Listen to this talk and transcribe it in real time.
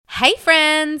Hey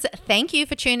friends, thank you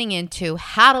for tuning in to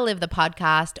How to Live the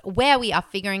podcast, where we are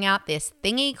figuring out this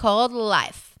thingy called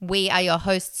life. We are your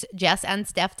hosts, Jess and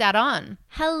Steph Dadon.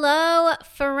 Hello,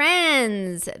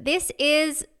 friends. This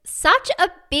is such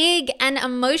a big and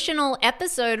emotional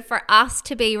episode for us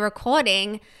to be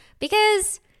recording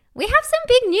because we have some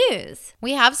big news.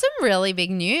 We have some really big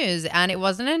news, and it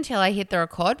wasn't until I hit the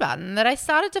record button that I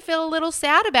started to feel a little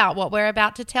sad about what we're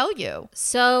about to tell you.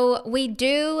 So we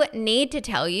do need to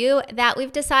tell you that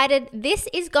we've decided this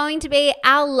is going to be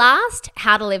our last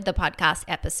How to Live the podcast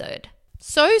episode.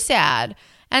 So sad.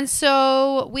 And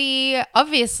so we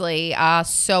obviously are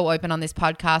so open on this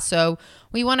podcast, so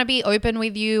we want to be open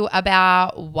with you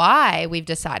about why we've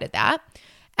decided that.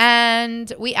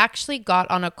 And we actually got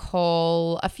on a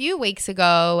call a few weeks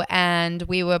ago and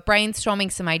we were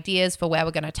brainstorming some ideas for where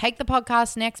we're going to take the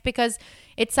podcast next, because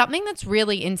it's something that's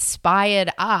really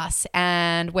inspired us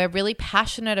and we're really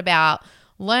passionate about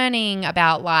learning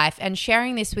about life and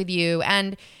sharing this with you.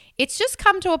 And it's just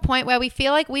come to a point where we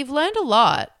feel like we've learned a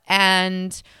lot.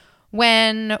 And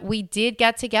when we did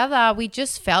get together, we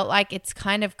just felt like it's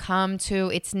kind of come to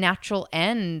its natural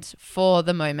end for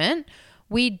the moment.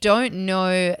 We don't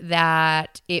know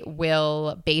that it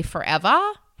will be forever.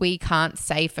 We can't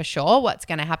say for sure what's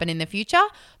going to happen in the future.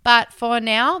 But for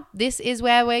now, this is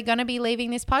where we're going to be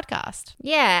leaving this podcast.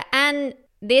 Yeah, and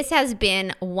this has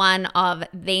been one of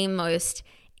the most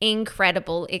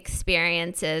incredible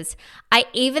experiences. I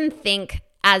even think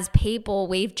as people,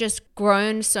 we've just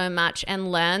grown so much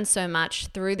and learned so much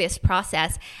through this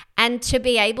process. And to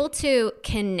be able to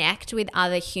connect with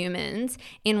other humans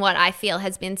in what I feel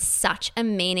has been such a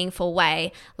meaningful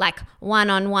way, like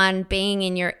one-on-one, being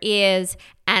in your ears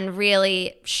and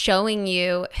really showing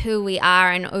you who we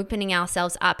are and opening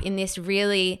ourselves up in this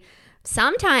really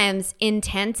sometimes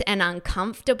intense and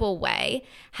uncomfortable way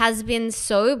has been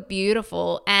so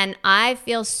beautiful. And I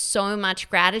feel so much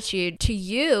gratitude to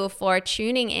you for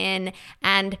tuning in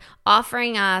and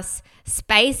offering us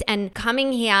space and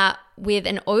coming here with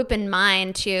an open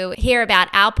mind to hear about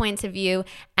our points of view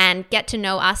and get to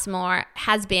know us more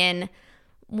has been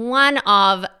one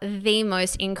of the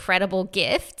most incredible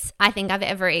gifts I think I've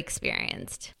ever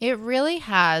experienced. It really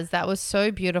has. That was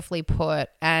so beautifully put.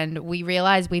 And we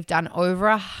realize we've done over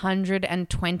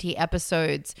 120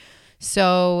 episodes.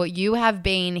 So you have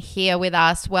been here with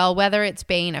us, well, whether it's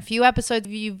been a few episodes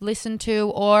you've listened to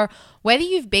or whether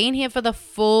you've been here for the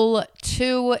full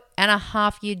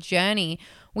 2.5-year journey.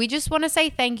 We just want to say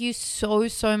thank you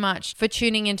so much for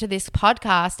tuning into this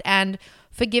podcast and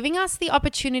for giving us the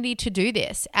opportunity to do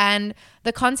this. And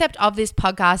the concept of this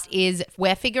podcast is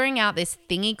we're figuring out this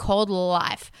thingy called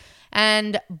life.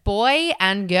 And boy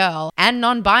and girl and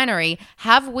non-binary,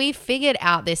 have we figured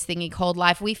out this thingy called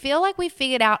life? We feel like we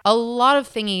figured out a lot of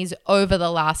thingies over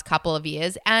the last couple of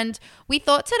years. And we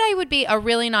thought today would be a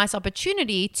really nice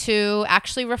opportunity to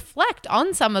actually reflect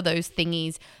on some of those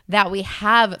thingies that we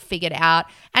have figured out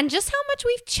and just how much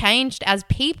we've changed as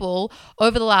people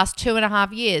over the last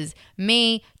 2.5 years.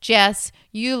 Me, Jess,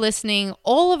 you listening,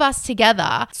 all of us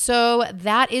together. So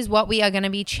that is what we are going to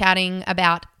be chatting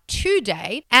about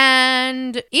today.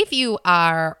 And if you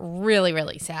are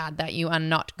really sad that you are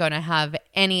not going to have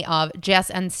any of Jess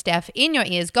and Steph in your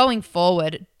ears going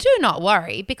forward, do not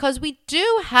worry, because we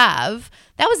do have,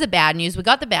 that was the bad news. We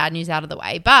got the bad news out of the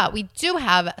way, but we do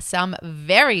have some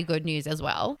very good news as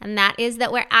well. And that is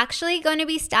that we're actually going to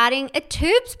be starting a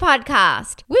Tubes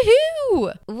podcast.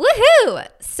 Woohoo! Woohoo!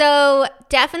 So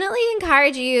definitely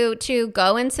encourage you to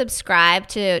go and subscribe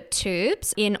to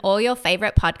Tubes in all your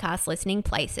favorite podcast listening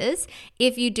places.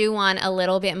 If you do want a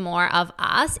little bit more of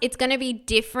us, it's going to be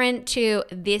different to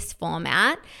this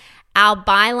format. Our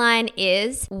byline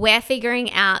is we're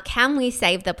figuring out, can we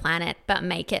save the planet but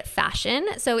make it fashion?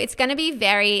 So it's going to be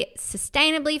very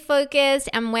sustainably focused,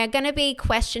 and we're going to be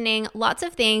questioning lots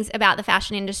of things about the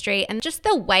fashion industry and just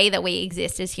the way that we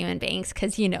exist as human beings,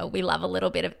 because, you know, we love a little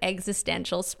bit of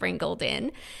existential sprinkled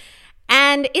in.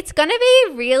 And it's going to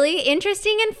be really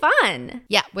interesting and fun.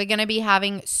 Yeah, we're going to be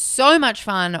having so much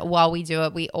fun while we do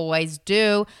it. We always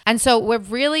do. And so we're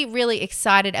really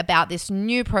excited about this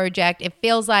new project. It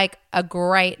feels like a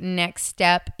great next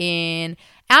step in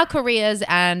our careers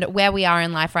and where we are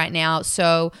in life right now.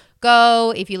 So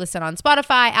go, if you listen on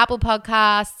Spotify, Apple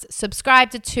Podcasts,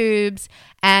 subscribe to Tubes,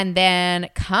 and then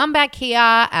come back here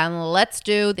and let's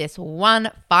do this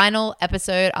one final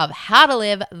episode of How to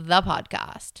Live the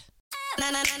podcast. We're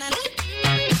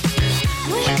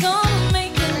gonna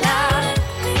make it louder.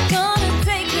 We're gonna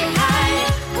take it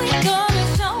higher. We're gonna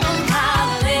show 'em how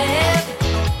to live.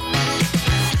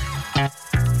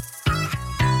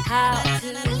 How to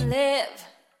live.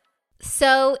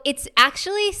 So it's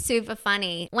actually super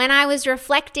funny. When I was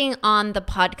reflecting on the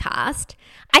podcast,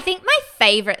 I think my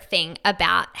favorite thing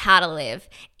about How to Live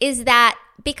is that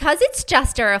because it's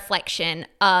just a reflection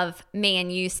of me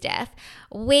and you, Steph,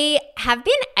 we have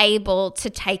been able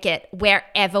to take it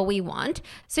wherever we want.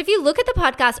 So if you look at the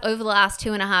podcast over the last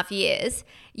 2.5 years,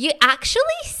 you actually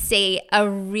see a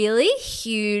really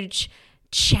huge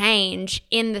change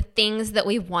in the things that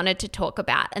we wanted to talk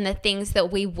about and the things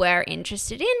that we were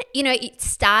interested in. You know, it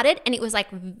started and it was like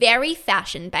very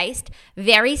fashion based,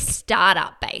 very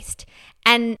startup based,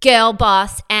 and girl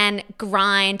boss and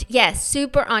grind. Yes,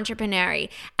 super entrepreneurial.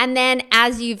 And then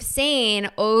as you've seen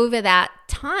over that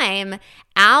time,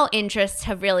 our interests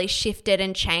have really shifted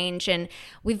and changed, and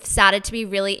we've started to be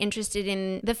really interested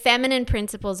in the feminine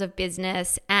principles of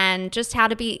business and just how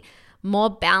to be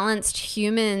more balanced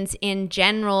humans in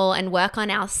general and work on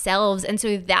ourselves. And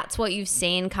so that's what you've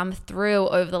seen come through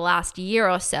over the last year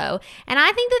or so. And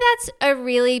I think that that's a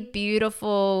really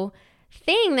beautiful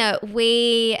thing that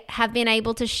we have been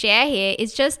able to share here,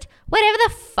 is just whatever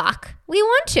the fuck we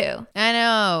want to. I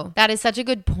know. That is such a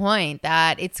good point,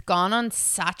 that it's gone on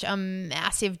such a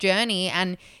massive journey.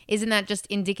 And isn't that just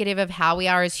indicative of how we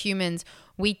are as humans?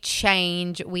 We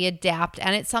change, we adapt,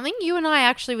 and it's something you and I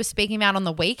actually were speaking about on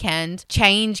the weekend.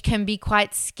 Change can be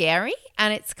quite scary,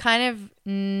 and it's kind of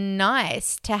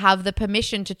nice to have the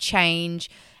permission to change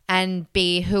and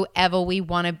be whoever we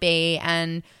want to be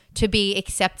and to be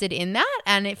accepted in that.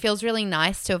 And it feels really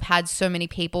nice to have had so many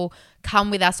people come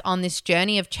with us on this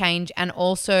journey of change and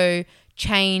also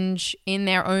change in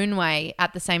their own way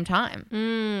at the same time.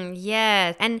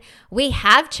 Yeah. And we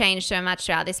have changed so much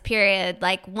throughout this period.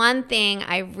 Like, one thing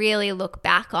I really look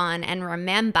back on and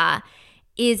remember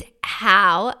is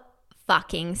how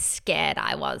fucking scared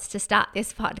I was to start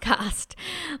this podcast.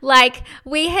 Like,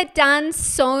 we had done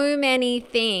so many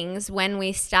things when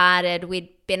we started. We'd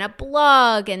been a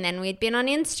blog, and then we'd been on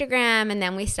Instagram, and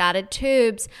then we started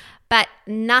Tubes. But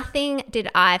nothing did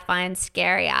I find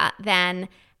scarier than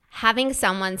having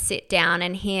someone sit down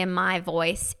and hear my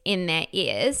voice in their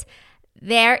ears.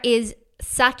 There is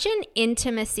such an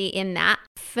intimacy in that.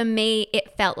 For me,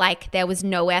 it felt like there was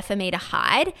nowhere for me to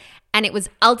hide. And it was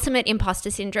ultimate imposter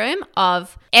syndrome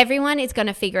of everyone is going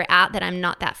to figure out that I'm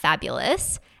not that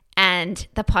fabulous. And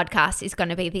the podcast is going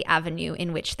to be the avenue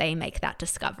in which they make that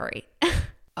discovery.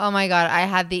 Oh my God, I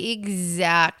had the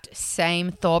exact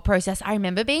same thought process. I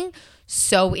remember being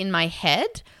so in my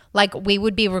head. Like, we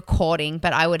would be recording,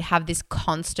 but I would have this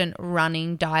constant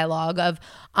running dialogue of,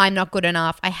 I'm not good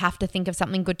enough. I have to think of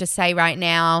something good to say right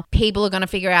now. People are going to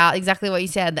figure out exactly what you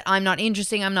said, that I'm not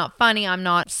interesting, I'm not funny, I'm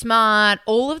not smart,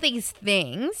 all of these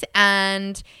things.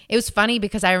 And it was funny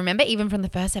because I remember even from the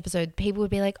first episode, people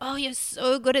would be like, oh, you're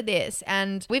so good at this.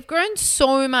 And we've grown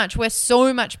so much. We're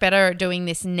so much better at doing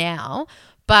this now.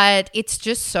 But it's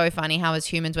just so funny how as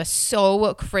humans we're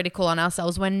so critical on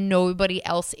ourselves when nobody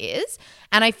else is.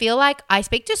 And I feel like I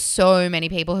speak to so many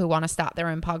people who want to start their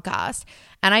own podcast.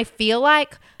 And I feel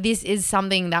like this is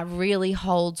something that really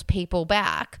holds people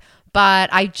back. But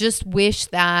I just wish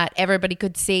that everybody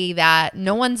could see that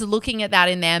no one's looking at that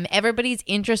in them. Everybody's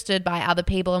interested by other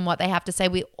people and what they have to say.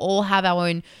 We all have our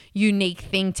own unique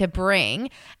thing to bring.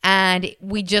 And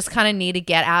we just kind of need to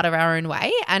get out of our own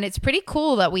way. And it's pretty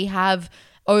cool that we have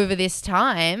over this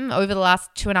time, over the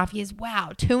last 2.5 years. Wow,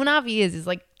 2.5 years is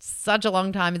like such a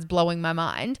long time. It's blowing my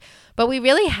mind. But we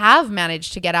really have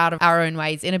managed to get out of our own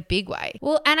ways in a big way.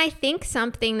 Well, and I think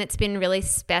something that's been really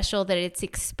special that it's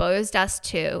exposed us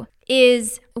to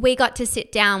is we got to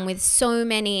sit down with so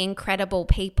many incredible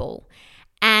people,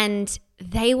 and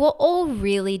they were all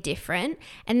really different,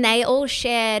 and they all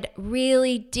shared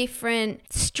really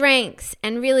different strengths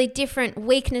and really different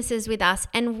weaknesses with us.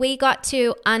 And we got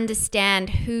to understand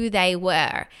who they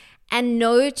were, and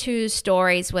no two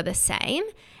stories were the same.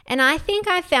 And I think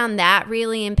I found that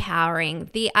really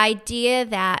empowering. The idea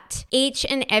that each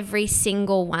and every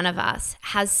single one of us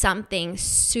has something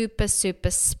super,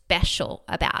 super special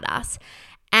about us.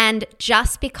 And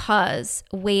just because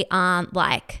we aren't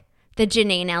like the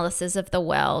Janine Ellis's of the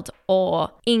world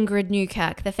or Ingrid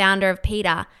Newkirk, the founder of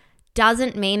PETA,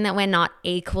 doesn't mean that we're not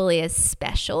equally as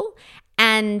special.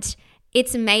 And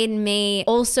it's made me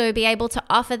also be able to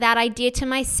offer that idea to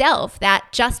myself, that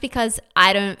just because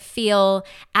I don't feel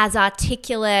as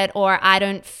articulate or I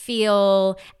don't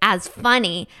feel as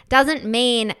funny doesn't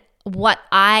mean what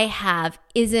I have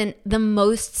isn't the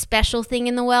most special thing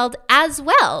in the world as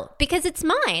well, because it's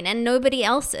mine and nobody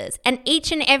else's. And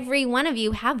each and every one of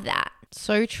you have that.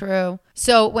 So true.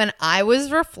 So when I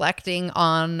was reflecting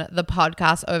on the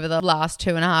podcast over the last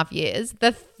 2.5 years,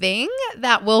 the thing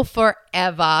that will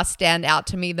forever stand out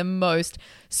to me the most,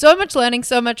 so much learning,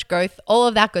 so much growth, all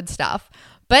of that good stuff.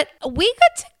 But we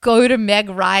got to go to Meg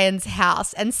Ryan's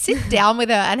house and sit down with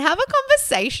her and have a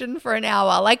conversation for an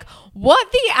hour. Like,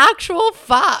 what the actual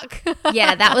fuck?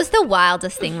 Yeah, that was the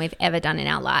wildest thing we've ever done in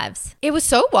our lives. It was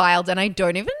so wild, and I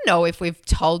don't even know if we've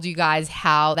told you guys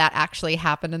how that actually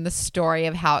happened and the story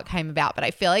of how it came about. But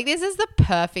I feel like this is the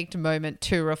perfect moment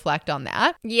to reflect on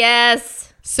that.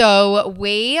 Yes. So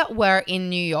we were in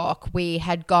New York. We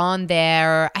had gone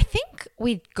there. I think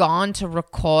we'd gone to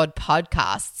record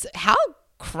podcasts. How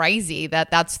crazy that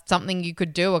that's something you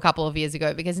could do a couple of years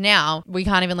ago, because now we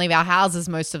can't even leave our houses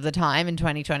most of the time in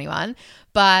 2021.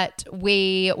 But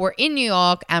we were in New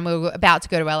York and we were about to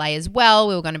go to LA as well.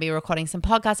 We were going to be recording some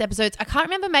podcast episodes. I can't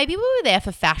remember. Maybe we were there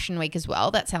for Fashion Week as well.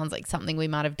 That sounds like something we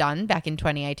might have done back in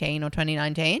 2018 or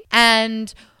 2019.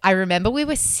 And I remember we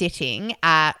were sitting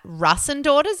at Russ and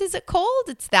Daughters, is it called?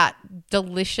 It's that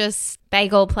delicious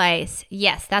bagel place.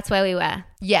 Yes, that's where we were.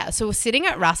 Yeah, so we're sitting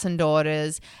at Russ and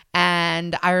Daughters,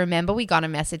 and I remember we got a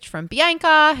message from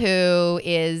Bianca, who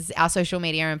is our social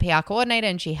media and PR coordinator,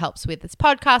 and she helps with this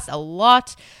podcast a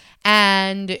lot.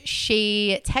 And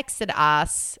she texted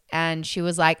us and she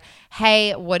was like,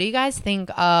 hey, what do you guys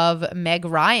think of Meg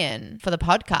Ryan for the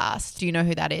podcast? Do you know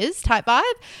who that is? Type vibe.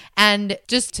 And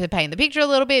just to paint the picture a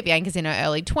little bit, Bianca's in her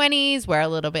early 20s. We're a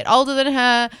little bit older than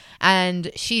her.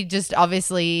 And she just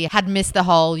obviously had missed the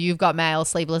whole You've Got Mail,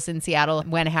 Sleepless in Seattle,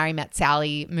 When Harry Met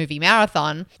Sally movie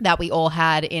marathon that we all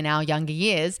had in our younger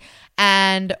years.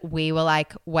 And we were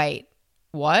like, wait,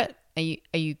 what? Are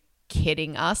you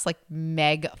kidding us? Like,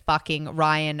 Meg fucking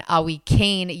Ryan, are we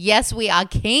keen? Yes, we are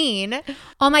keen.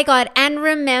 Oh my God. And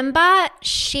remember,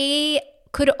 she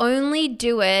could only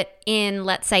do it in,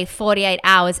 let's say, 48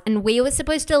 hours. And we were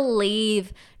supposed to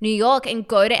leave New York and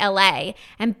go to LA.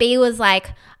 And B was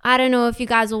like, I don't know if you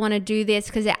guys will want to do this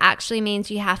because it actually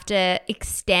means you have to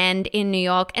extend in New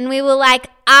York. And we were like,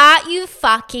 are you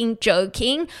fucking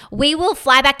joking? We will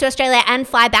fly back to Australia and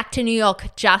fly back to New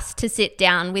York just to sit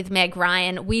down with Meg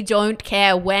Ryan. We don't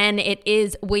care when it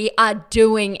is. We are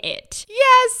doing it.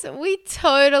 Yes, we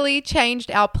totally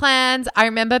changed our plans. I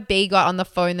remember B got on the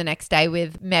phone the next day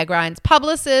with Meg Ryan's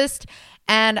publicist,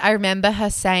 and I remember her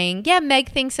saying, yeah, Meg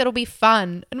thinks it'll be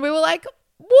fun. And we were like,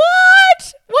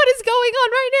 what? What is going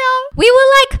on right now? We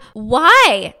were like,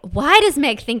 why? Why does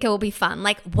Meg think it will be fun?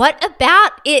 Like, what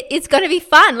about it is going to be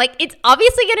fun? Like, it's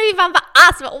obviously going to be fun for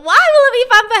us, but why will it be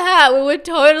fun for her? We were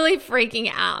totally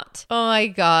freaking out. Oh my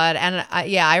God. And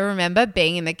I remember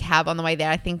being in the cab on the way there.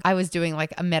 I think I was doing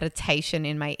like a meditation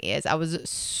in my ears. I was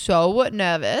so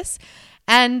nervous.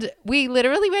 And we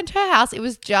literally went to her house. It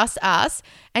was just us.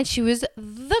 And she was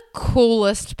the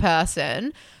coolest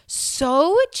person.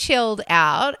 So chilled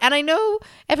out. And I know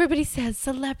everybody says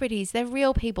celebrities, they're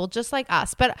real people just like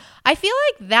us. But I feel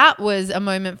like that was a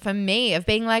moment for me of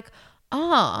being like,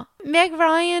 Meg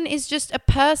Ryan is just a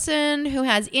person who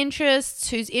has interests,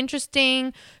 who's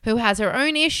interesting, who has her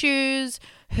own issues,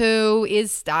 who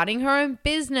is starting her own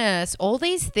business, all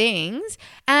these things.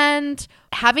 And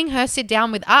having her sit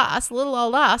down with us, little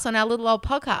old us, on our little old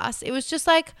podcast, it was just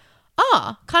like,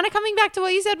 kind of coming back to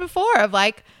what you said before of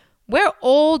like, we're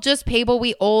all just people.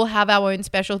 We all have our own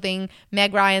special thing.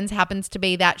 Meg Ryan's happens to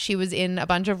be that she was in a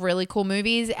bunch of really cool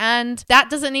movies, and that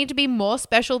doesn't need to be more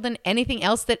special than anything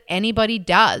else that anybody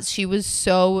does. She was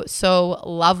so, so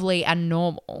lovely and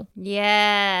normal.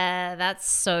 Yeah, that's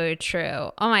so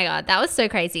true. Oh my God, that was so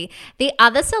crazy. The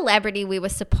other celebrity we were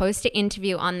supposed to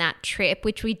interview on that trip,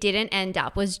 which we didn't end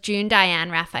up, was June Diane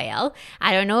Raphael.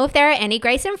 I don't know if there are any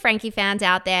Grace and Frankie fans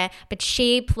out there, but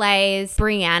she plays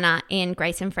Brianna in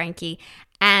Grace and Frankie.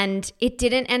 And it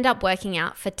didn't end up working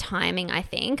out for timing, I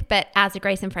think. But as a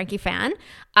Grace and Frankie fan,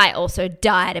 I also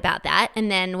died about that.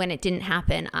 And then when it didn't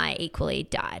happen, I equally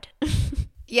died.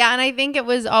 Yeah, and I think it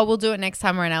was, we'll do it next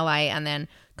time we're in LA. And then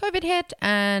COVID hit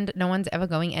and no one's ever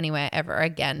going anywhere ever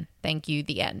again. Thank you,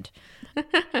 the end.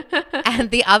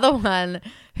 And the other one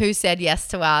who said yes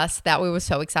to us that we were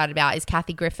so excited about is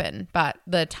Kathy Griffin, but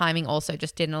the timing also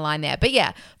just didn't align there. But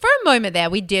yeah, for a moment there,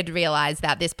 we did realize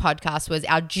that this podcast was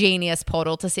our genius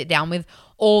portal to sit down with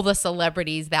all the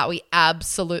celebrities that we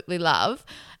absolutely love.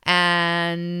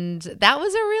 And that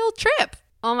was a real trip.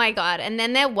 Oh my God. And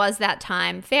then there was that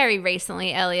time very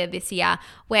recently, earlier this year,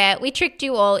 where we tricked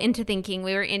you all into thinking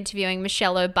we were interviewing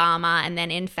Michelle Obama, and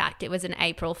then in fact it was an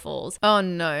April Fool's. Oh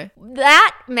no.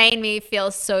 That made me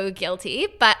feel so guilty,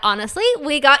 but honestly,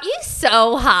 we got you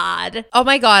so hard. Oh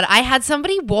my God. I had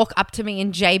somebody walk up to me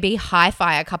in JB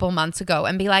Hi-Fi a couple months ago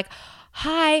and be like,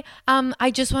 hi,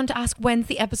 I just wanted to ask, when's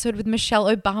the episode with Michelle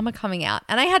Obama coming out?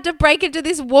 And I had to break it to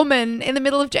this woman in the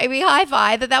middle of JB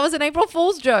Hi-Fi that was an April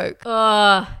Fool's joke.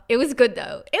 It was good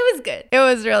though. It was good. It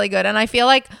was really good. And I feel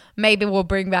like maybe we'll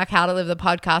bring back How to Live the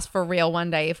podcast for real one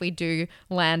day if we do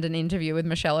land an interview with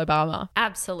Michelle Obama.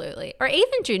 Absolutely. Or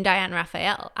even June Diane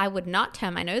Raphael. I would not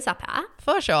turn my nose up at.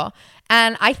 For sure.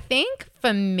 And I think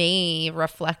for me,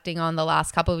 reflecting on the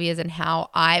last couple of years and how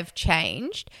I've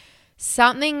changed,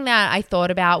 something that I thought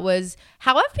about was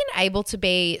how I've been able to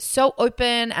be so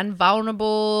open and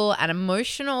vulnerable and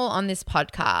emotional on this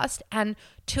podcast. And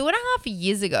 2.5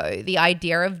 years ago, the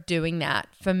idea of doing that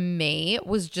for me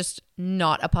was just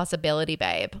not a possibility,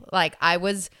 babe. Like I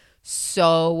was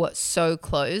so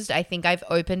closed. I think I've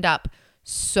opened up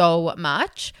so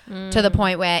much to the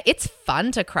point where it's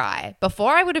fun to cry.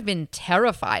 Before I would have been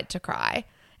terrified to cry.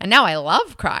 And now I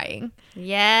love crying.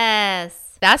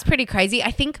 Yes. That's pretty crazy. I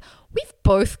think we've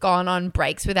both gone on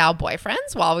breaks with our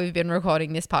boyfriends while we've been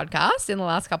recording this podcast in the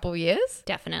last couple of years.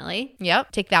 Definitely.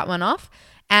 Yep, tick that one off.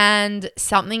 And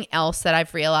something else that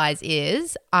I've realized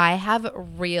is I have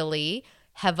really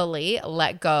heavily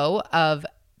let go of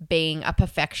being a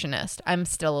perfectionist. I'm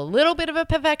still a little bit of a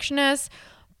perfectionist,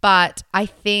 but I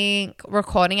think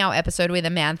recording our episode with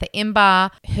Amantha Imber,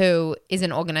 who is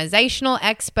an organizational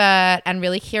expert, and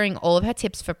really hearing all of her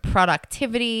tips for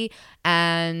productivity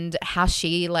and how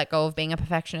she let go of being a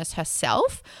perfectionist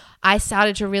herself, I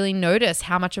started to really notice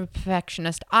how much of a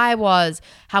perfectionist I was,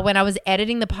 how when I was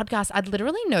editing the podcast, I'd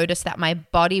literally notice that my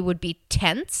body would be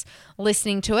tense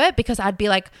listening to it because I'd be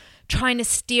like trying to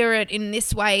steer it in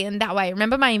this way and that way.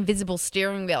 Remember my invisible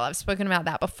steering wheel? I've spoken about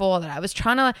that before, that I was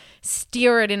trying to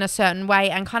steer it in a certain way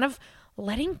and kind of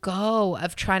letting go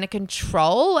of trying to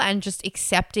control and just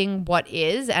accepting what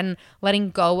is and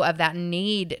letting go of that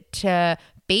need to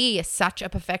be such a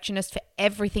perfectionist for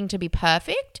everything to be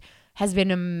perfect has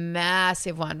been a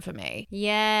massive one for me.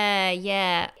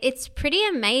 Yeah. It's pretty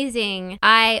amazing.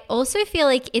 I also feel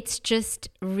like it's just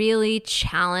really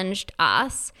challenged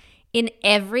us in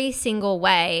every single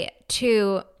way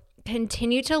to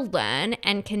continue to learn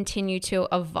and continue to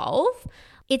evolve.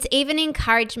 It's even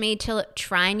encouraged me to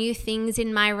try new things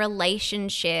in my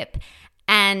relationship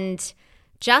and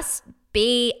just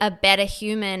be a better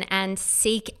human and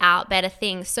seek out better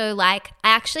things. So like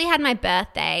I actually had my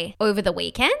birthday over the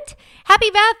weekend.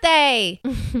 Happy birthday!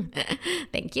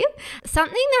 Thank you.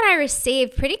 Something that I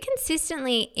received pretty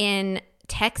consistently in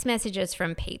text messages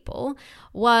from people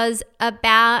was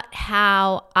about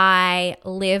how I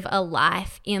live a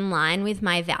life in line with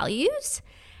my values.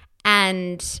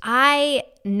 And I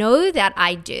know that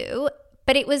I do,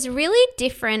 but it was really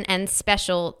different and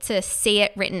special to see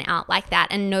it written out like that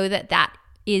and know that that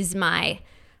is my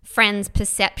friend's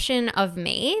perception of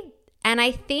me. And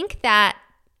I think that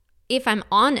if I'm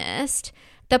honest,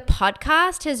 the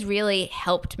podcast has really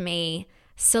helped me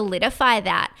solidify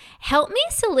that, helped me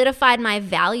solidify my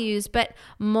values, but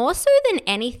more so than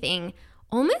anything,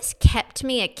 almost kept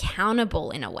me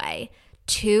accountable in a way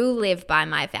to live by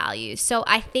my values. So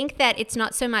I think that it's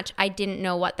not so much I didn't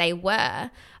know what they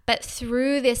were, but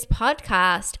through this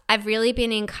podcast, I've really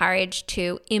been encouraged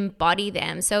to embody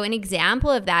them. So an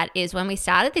example of that is when we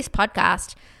started this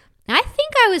podcast, I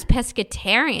think I was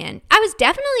pescatarian. I was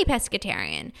definitely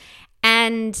pescatarian.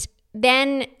 And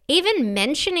then even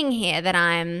mentioning here that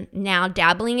I'm now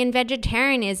dabbling in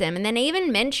vegetarianism, and then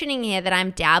even mentioning here that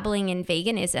I'm dabbling in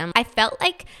veganism, I felt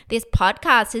like this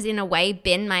podcast has in a way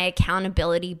been my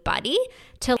accountability buddy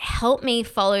to help me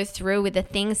follow through with the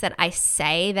things that I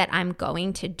say that I'm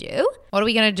going to do. What are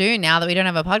we going to do now that we don't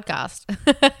have a podcast?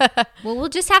 Well, we'll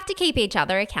just have to keep each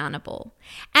other accountable.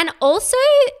 And also,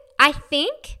 I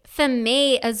think for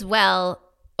me as well,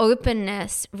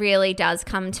 openness really does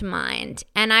come to mind.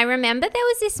 And I remember there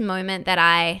was this moment that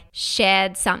I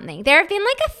shared something. There have been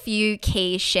like a few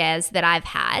key shares that I've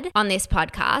had on this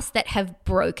podcast that have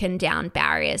broken down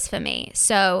barriers for me.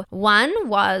 So one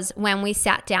was when we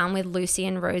sat down with Lucy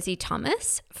and Rosie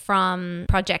Thomas from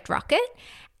Project Rocket.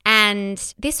 And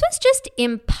this was just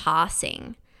in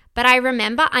passing. But I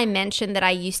remember I mentioned that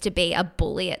I used to be a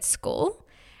bully at school.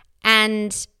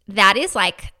 And that is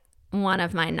like one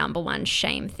of my number one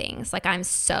shame things. Like I'm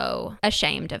so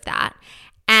ashamed of that.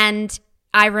 And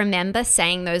I remember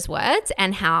saying those words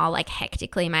and how like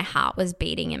hectically my heart was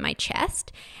beating in my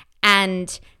chest.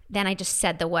 And then I just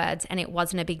said the words and it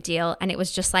wasn't a big deal. And it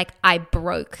was just like I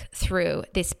broke through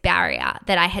this barrier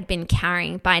that I had been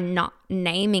carrying by not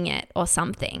naming it or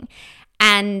something.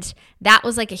 And that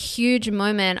was like a huge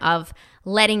moment of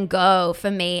letting go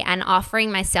for me and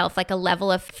offering myself like a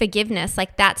level of forgiveness.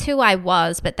 Like that's who I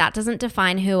was, but that doesn't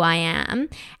define who I am.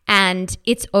 And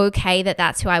it's okay that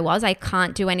that's who I was. I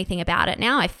can't do anything about it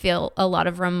now. I feel a lot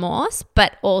of remorse,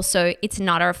 but also it's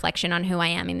not a reflection on who I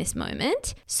am in this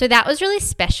moment. So that was really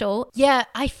special. Yeah,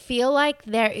 I feel like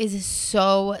there is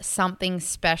so something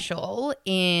special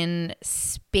in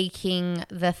speaking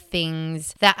the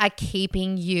things that are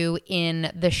keeping you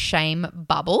in the shame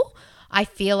bubble. I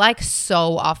feel like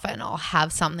so often I'll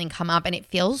have something come up and it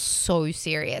feels so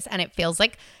serious and it feels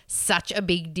like such a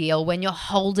big deal when you're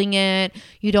holding it.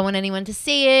 You don't want anyone to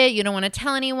see it. You don't want to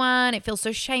tell anyone. It feels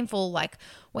so shameful, like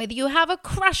whether you have a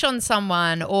crush on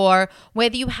someone or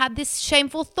whether you had this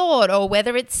shameful thought or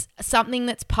whether it's something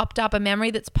that's popped up, a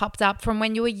memory that's popped up from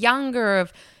when you were younger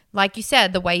of, like you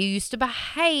said, the way you used to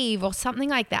behave or something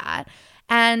like that.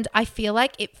 And I feel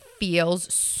like it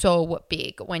feels so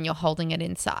big when you're holding it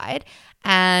inside.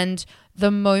 And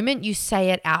the moment you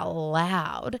say it out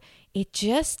loud, it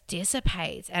just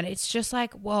dissipates. And it's just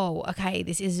like, whoa, okay,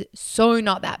 this is so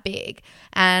not that big.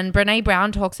 And Brene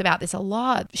Brown talks about this a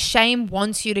lot. Shame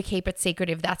wants you to keep it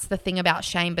secretive. That's the thing about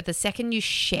shame. But the second you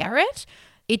share it,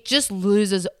 it just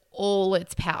loses all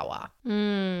its power.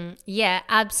 Yeah,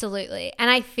 absolutely. And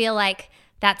I feel like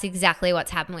that's exactly what's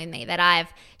happened with me, that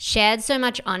I've shared so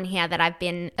much on here that I've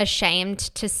been ashamed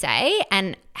to say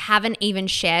and haven't even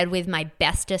shared with my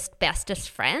bestest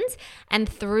friends. And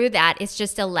through that, it's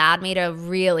just allowed me to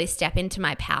really step into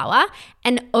my power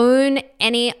and own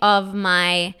any of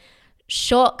my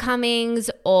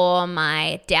shortcomings or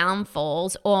my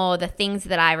downfalls or the things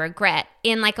that I regret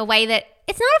in like a way that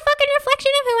it's not a fucking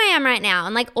reflection of who I am right now.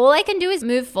 And like all I can do is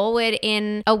move forward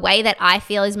in a way that I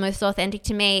feel is most authentic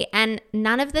to me. And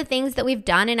none of the things that we've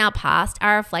done in our past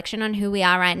are a reflection on who we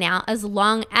are right now, as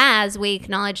long as we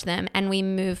acknowledge them and we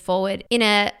move forward in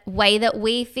a way that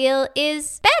we feel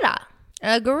is better.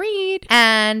 Agreed.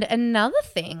 And another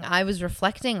thing I was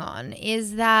reflecting on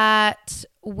is that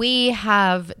we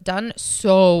have done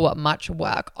so much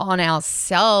work on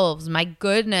ourselves. My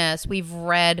goodness, we've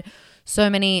read so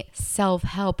many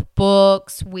self-help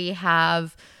books. We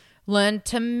have learned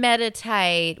to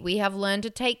meditate. We have learned to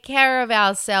take care of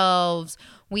ourselves.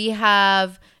 We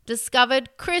have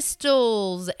discovered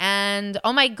crystals. And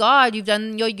oh my God, you've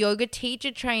done your yoga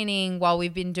teacher training while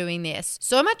we've been doing this.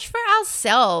 So much for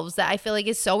ourselves that I feel like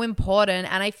is so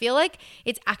important. And I feel like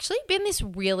it's actually been this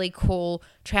really cool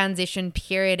transition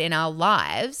period in our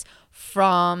lives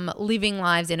from living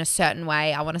lives in a certain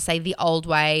way. I want to say the old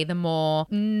way, the more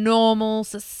normal,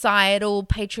 societal,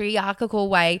 patriarchal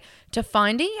way, to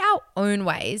finding our own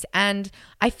ways. And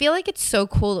I feel like it's so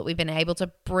cool that we've been able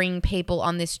to bring people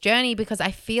on this journey, because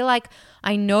I feel like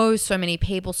I know so many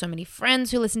people, so many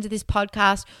friends who listen to this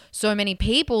podcast, so many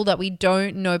people that we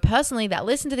don't know personally that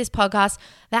listen to this podcast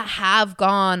that have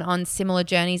gone on similar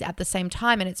journeys at the same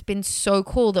time. And it's been so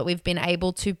cool that we've been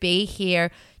able to be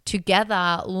here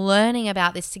together, learning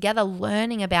about this together,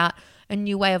 learning about a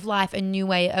new way of life, a new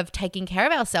way of taking care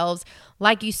of ourselves.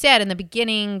 Like you said in the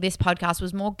beginning, this podcast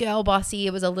was more girl bossy.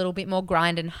 It was a little bit more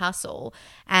grind and hustle.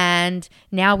 And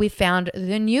now we've found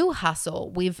the new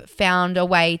hustle. We've found a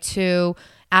way to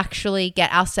actually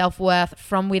get our self-worth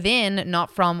from within,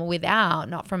 not from without,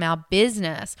 not from our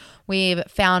business. We've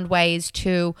found ways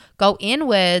to go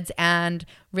inwards and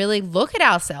really look at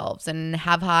ourselves and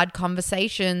have hard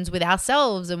conversations with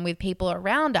ourselves and with people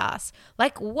around us.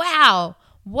 Like, wow,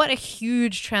 what a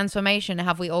huge transformation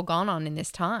have we all gone on in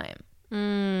this time.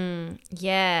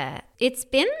 Yeah, it's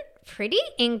been pretty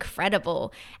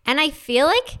incredible. And I feel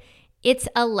like it's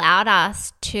allowed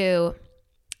us to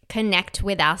connect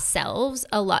with ourselves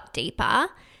a lot deeper.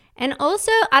 And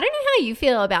also, I don't know how you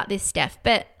feel about this, Steph,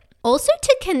 but also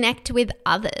to connect with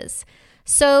others.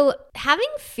 So having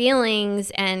feelings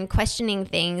and questioning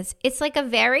things, it's like a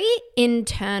very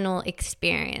internal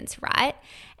experience, right?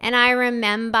 And I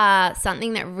remember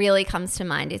something that really comes to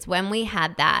mind is when we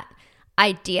had that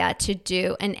idea to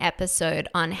do an episode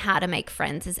on how to make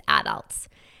friends as adults.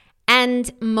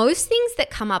 And most things that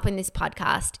come up in this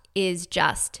podcast is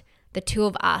just the two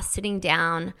of us sitting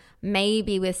down,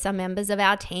 maybe with some members of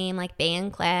our team like B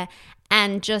and Claire,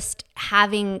 and just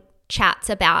having chats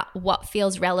about what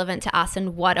feels relevant to us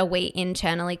and what are we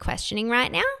internally questioning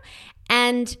right now.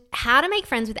 And how to make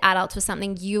friends with adults was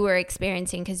something you were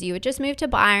experiencing because you had just moved to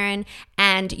Byron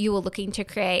and you were looking to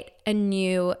create a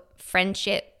new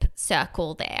friendship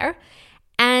circle there.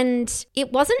 And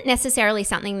it wasn't necessarily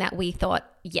something that we thought,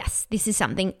 yes, this is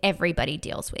something everybody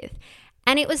deals with.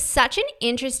 And it was such an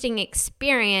interesting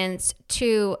experience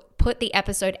to put the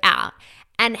episode out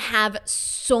and have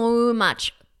so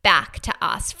much back to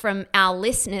us from our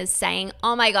listeners saying,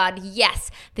 oh my God, yes,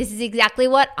 this is exactly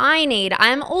what I need.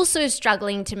 I'm also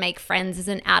struggling to make friends as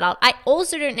an adult. I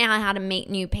also don't know how to meet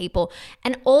new people.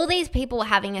 And all these people were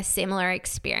having a similar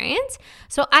experience.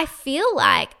 So I feel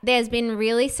like there's been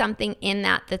really something in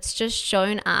that that's just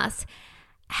shown us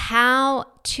how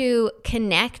to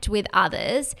connect with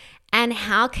others and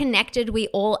how connected we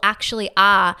all actually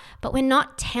are, but we're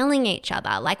not telling each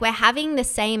other. Like, we're having the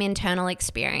same internal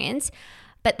experience,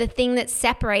 but the thing that's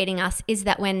separating us is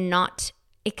that we're not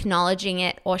acknowledging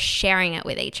it or sharing it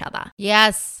with each other.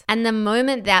 Yes. And the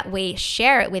moment that we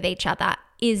share it with each other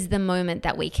is the moment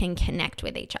that we can connect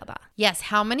with each other. Yes.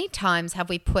 How many times have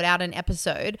we put out an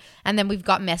episode and then we've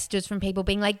got messages from people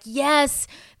being like, yes,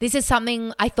 this is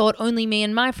something I thought only me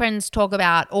and my friends talk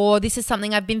about, or this is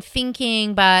something I've been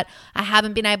thinking, but I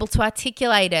haven't been able to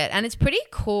articulate it. And it's pretty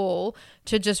cool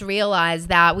to just realize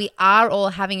that we are all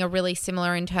having a really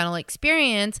similar internal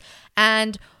experience,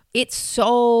 and it's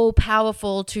so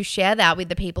powerful to share that with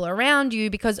the people around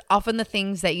you, because often the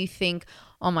things that you think,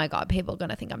 oh my God, people are going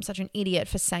to think I'm such an idiot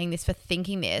for saying this, for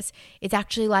thinking this, it's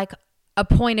actually like a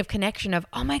point of connection of,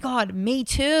 oh my God, me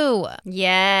too.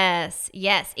 Yes,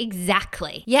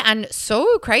 exactly. Yeah, and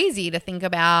so crazy to think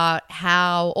about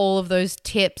how all of those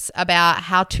tips about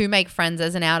how to make friends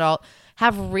as an adult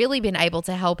have really been able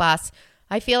to help us.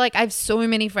 I feel like I have so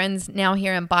many friends now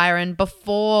here in Byron.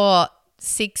 Before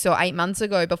 6 or 8 months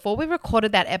ago, before we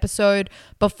recorded that episode,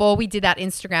 before we did that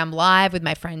Instagram live with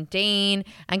my friend Dean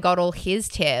and got all his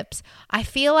tips, I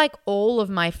feel like all of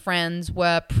my friends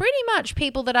were pretty much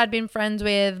people that I'd been friends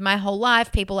with my whole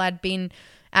life, people I'd been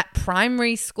at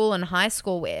primary school and high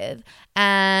school with.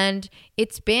 And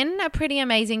it's been a pretty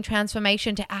amazing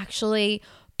transformation to actually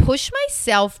push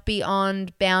myself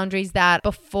beyond boundaries that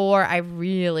before I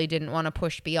really didn't want to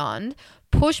push beyond.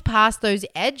 Push past those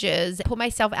edges, put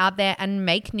myself out there and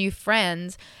make new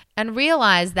friends, and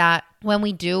realize that when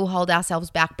we do hold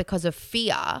ourselves back because of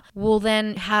fear, well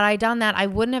then had I done that, I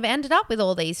wouldn't have ended up with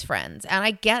all these friends. And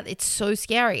I get it's so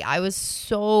scary. I was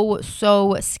so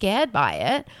scared by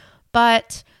it,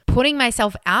 but putting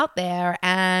myself out there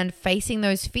and facing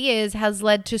those fears has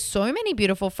led to so many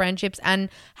beautiful friendships and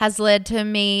has led to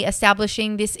me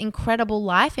establishing this incredible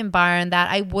life in Byron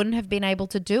that I wouldn't have been able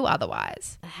to do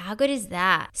otherwise. How good is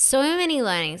that? So many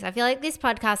learnings. I feel like this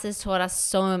podcast has taught us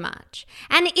so much.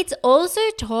 And it's also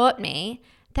taught me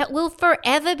that we'll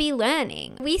forever be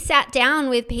learning. We sat down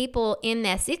with people in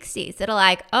their 60s that are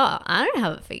like, oh, I don't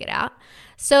have it figured out.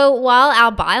 So while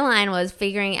our byline was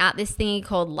figuring out this thingy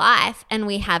called life, and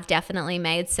we have definitely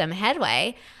made some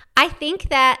headway, I think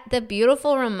that the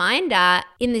beautiful reminder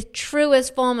in the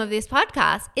truest form of this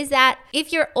podcast is that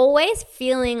if you're always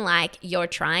feeling like you're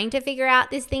trying to figure out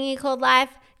this thingy called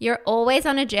life, you're always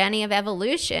on a journey of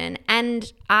evolution.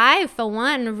 And I, for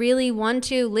one, really want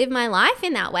to live my life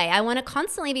in that way. I want to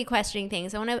constantly be questioning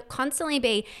things. I want to constantly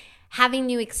be having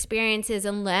new experiences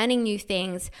and learning new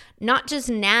things, not just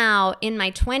now in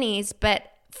my 20s, but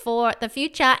for the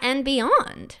future and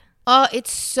beyond. Oh,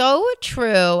 it's so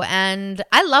true. And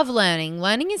I love learning.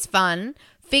 Learning is fun.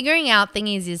 Figuring out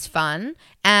things is fun.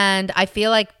 And I feel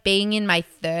like being in my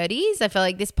 30s, I feel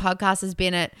like this podcast has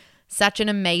been at such an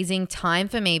amazing time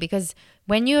for me, because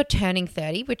when you're turning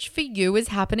 30, which for you is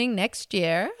happening next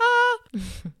year,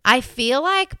 I feel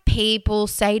like people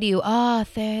say to you, oh,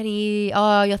 30,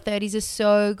 oh, your 30s are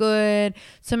so good.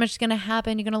 So much is going to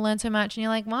happen. You're going to learn so much. And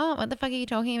you're like, what the fuck are you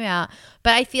talking about?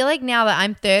 But I feel like now that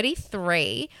I'm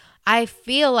 33, I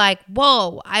feel like,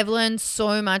 whoa, I've learned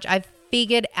so much. I've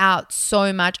figured out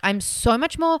so much. I'm so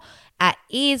much more at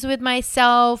ease with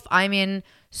myself. I'm in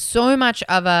so much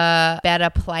of a better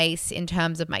place in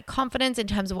terms of my confidence, in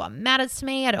terms of what matters to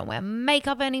me. I don't wear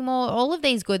makeup anymore, all of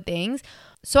these good things.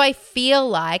 So I feel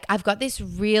like I've got this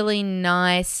really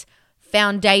nice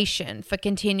foundation for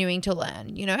continuing to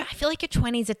learn. You know, I feel like your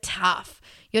 20s are tough.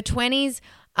 Your 20s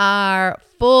are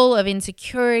full of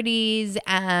insecurities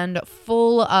and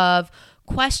full of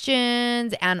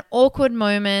questions and awkward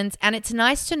moments. And it's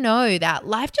nice to know that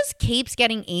life just keeps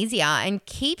getting easier and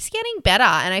keeps getting better.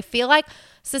 And I feel like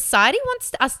society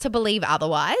wants us to believe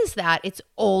otherwise, that it's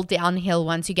all downhill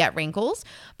once you get wrinkles.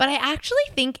 But I actually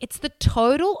think it's the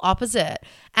total opposite.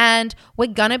 And we're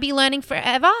going to be learning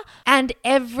forever. And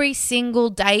every single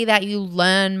day that you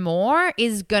learn more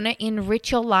is going to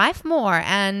enrich your life more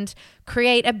and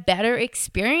create a better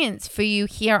experience for you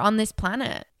here on this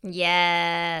planet.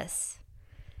 Yes.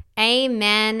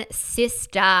 Amen,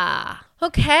 sister.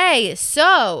 Okay,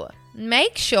 so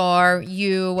make sure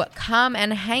you come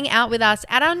and hang out with us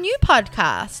at our new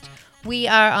podcast. We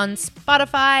are on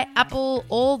Spotify, Apple,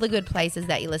 all the good places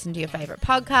that you listen to your favorite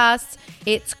podcasts.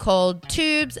 It's called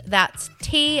Twoobs. That's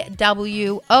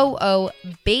TWOOBS.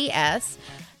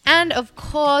 And of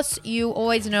course, you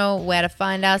always know where to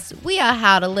find us. We are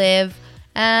How to Live.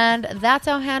 And that's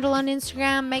our handle on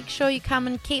Instagram. Make sure you come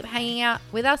and keep hanging out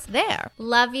with us there.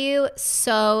 Love you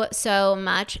so, so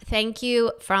much. Thank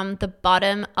you from the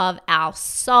bottom of our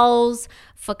souls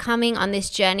for coming on this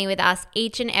journey with us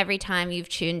each and every time you've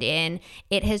tuned in.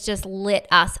 It has just lit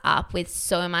us up with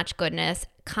so much goodness.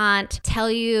 Can't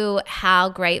tell you how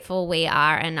grateful we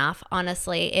are enough.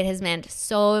 Honestly, it has meant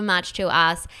so much to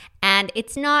us. And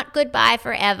it's not goodbye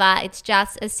forever. It's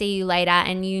just a see you later.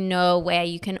 And you know where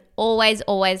you can always,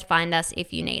 always find us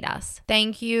if you need us.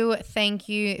 Thank you, thank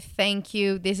you, thank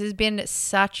you. This has been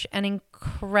such an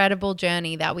incredible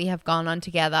journey that we have gone on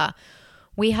together.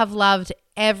 We have loved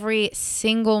every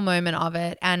single moment of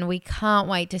it, and we can't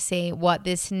wait to see what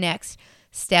this next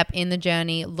step in the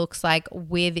journey looks like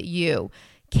with you.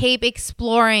 Keep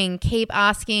exploring, keep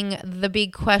asking the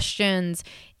big questions.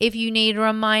 If you need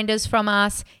reminders from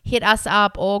us, hit us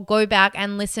up or go back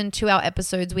and listen to our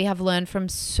episodes. We have learned from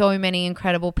so many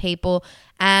incredible people,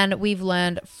 and we've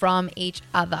learned from each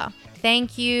other.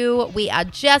 Thank you. We are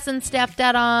Jess and Steph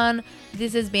Dadon.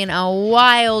 This has been a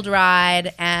wild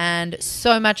ride, and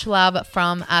so much love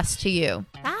from us to you.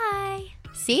 Bye.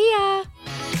 See ya.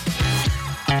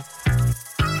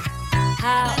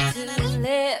 How to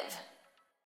live.